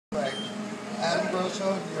Eddie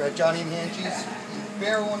Grosso. We're at Johnny and Angie's in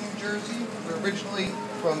Fairlawn, New Jersey. We're originally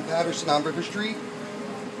from Patterson on River Street.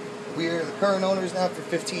 We are the current owners now for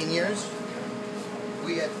 15 years.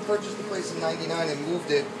 We had purchased the place in '99 and moved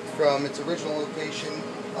it from its original location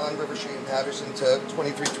on River Street in Patterson to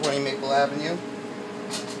 2320 Maple Avenue.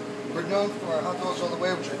 We're known for our hot dogs all the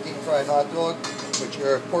way, which are deep fried hot dog, which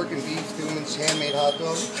are pork and beef, Newman's handmade hot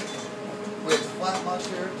dog, with flat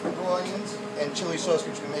mustard, raw onions, and chili sauce,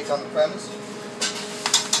 which we make on the premise.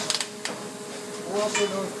 We're also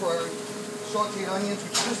known for our sauteed onions,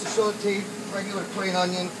 which is just a sauteed regular plain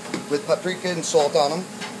onion with paprika and salt on them.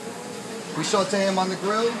 We saute them on the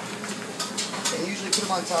grill and usually put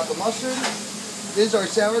them on top of mustard. This is our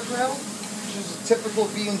sauerkraut, which is a typical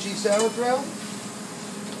B&G sauerkraut,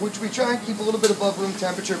 which we try and keep a little bit above room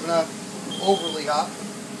temperature but not overly hot.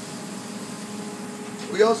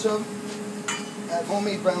 We also have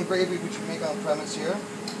homemade brown gravy, which we make on premise here,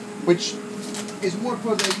 which is more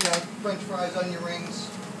for the French fries, onion rings,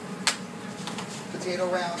 potato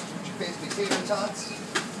rounds, which are basically tater tots.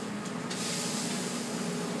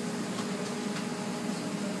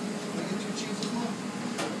 We get 2 cheeses more.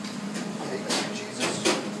 Yeah, you got 2 cheeses.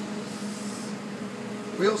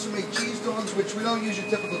 We also make cheese dogs, which we don't use your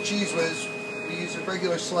typical cheese whiz. We use a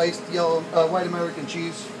regular sliced yellow white American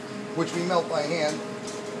cheese, which we melt by hand.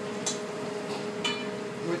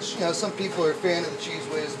 Which, some people are a fan of the cheese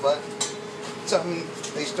whiz, but it's something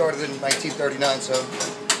they started in 1939, so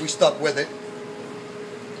we stuck with it.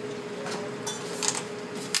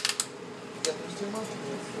 Get those 2 more?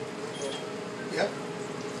 Yep.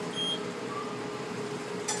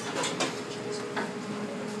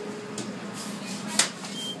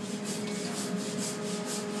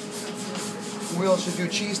 We also do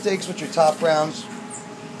cheesesteaks, which are top rounds.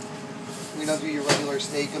 We don't do your regular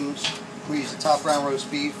steakums. We use the top round roast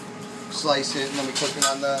beef, slice it, and then we cook it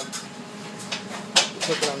on the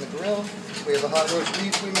grill. We have a hot roast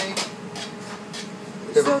beef we make.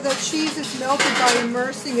 So the cheese is melted by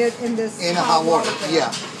immersing it in this hot water.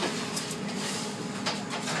 Yeah.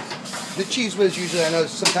 The cheese whiz usually, I know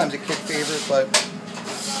sometimes a kid favorite, but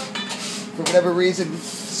for whatever reason,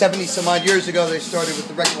 70 some odd years ago they started with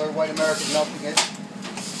the regular white American melting it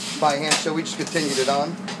by hand, so we just continued it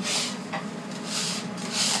on.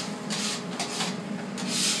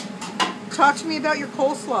 Talk to me about your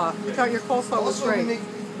coleslaw. We thought your coleslaw was great.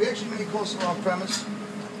 We actually make coleslaw on premise,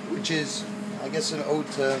 which is, I guess, an ode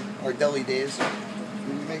to our deli days.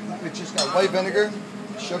 It's just got white vinegar,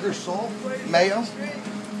 sugar, salt, mayo,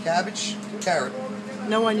 cabbage, carrot.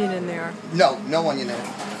 No onion in there. No onion in it.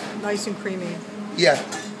 Nice and creamy. Yeah,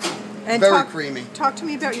 and very creamy. Talk to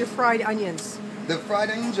me about your fried onions. The fried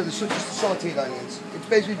onions are just the sauteed onions. It's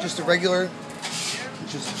basically just a regular,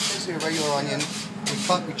 onion.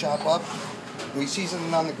 We chop up. We season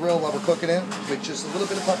it on the grill while we're cooking it with just a little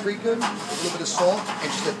bit of paprika, a little bit of salt, and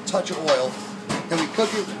just a touch of oil. Then we cook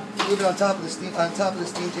it, leave it on top of the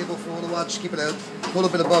steam table for a little while, just keep it a little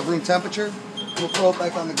bit above room temperature. We'll throw it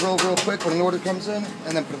back on the grill real quick when an order comes in,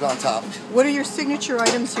 and then put it on top. What are your signature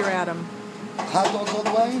items here, Adam? Hot dogs all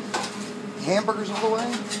the way, hamburgers all the way,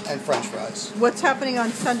 and French fries. What's happening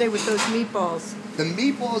on Sunday with those meatballs? The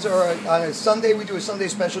meatballs are on a Sunday. We do a Sunday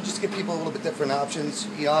special just to give people a little bit different options.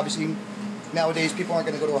 Obviously, nowadays people aren't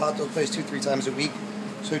going to go to a hot dog place 2-3 times a week.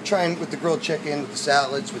 So trying with the grilled chicken, with the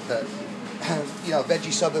salads, with the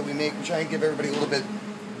veggie sub that we make, we try and give everybody a little bit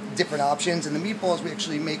different options. And the meatballs we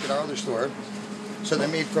actually make at our other store. So they're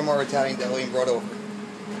made from our Italian deli and brought over.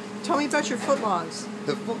 Tell me about your footlongs.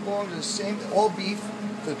 The footlongs are the same, all beef.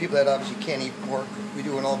 For the people that obviously can't eat pork, we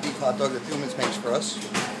do an all beef hot dog that Newman's makes for us.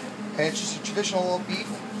 And it's just a traditional all beef,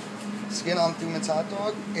 skin on Newman's hot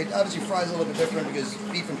dog. It obviously fries a little bit different because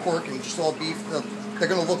beef and pork and just all beef, they're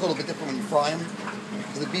going to look a little bit different when you fry them.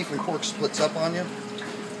 Because the beef and pork splits up on you.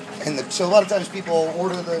 And so a lot of times people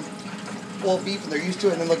order the all beef and they're used to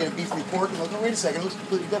it and then look at beef and pork and they'll go, wait a second, it looks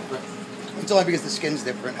completely different. It's only because the skin's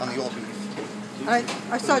different on the all beef.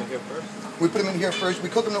 I saw. We put them in here first. We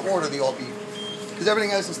cook them to order the all beef. Because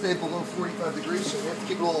everything has to stay below 45 degrees, so we have to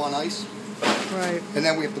keep it all on ice. Right. And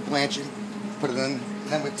then we have to blanch it, put it in, and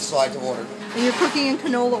then we have to slide to order. And you're cooking in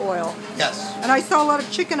canola oil. Yes. And I saw a lot of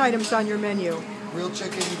chicken items on your menu. Grilled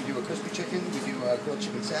chicken, we do a crispy chicken, we do a grilled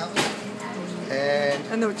chicken salad.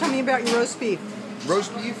 And tell me about your roast beef.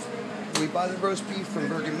 Roast beef, we buy the roast beef from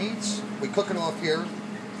Bergen Meats. We cook it off here.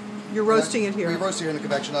 You're roasting it here. We roast it here in the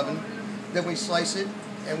convection oven. Then we slice it,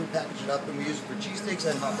 and we package it up, and we use it for cheesesteaks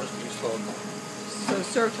and hot roast beef both. So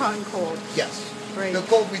served hot and cold. Yes. Great. The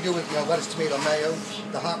cold we do with lettuce, tomato, mayo.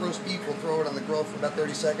 The hot roast beef, we'll throw it on the grill for about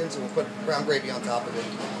 30 seconds, and we'll put brown gravy on top of it.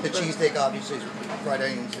 The cheesesteak, obviously, is fried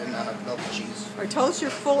onions and melted cheese. All right, tell us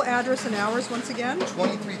your full address and hours once again.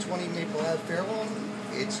 2320 Maple Ave, Fairlawn.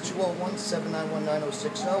 It's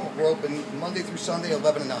 201-791-9060. We're open Monday through Sunday,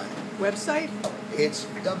 11 to 9. Website? It's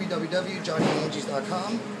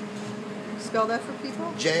www.johnnyandangie's.com. Spell that for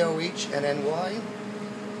people. JOHNNY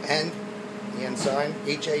and the end sign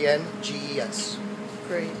HANGES.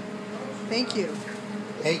 Great. Thank you.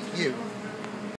 Thank you.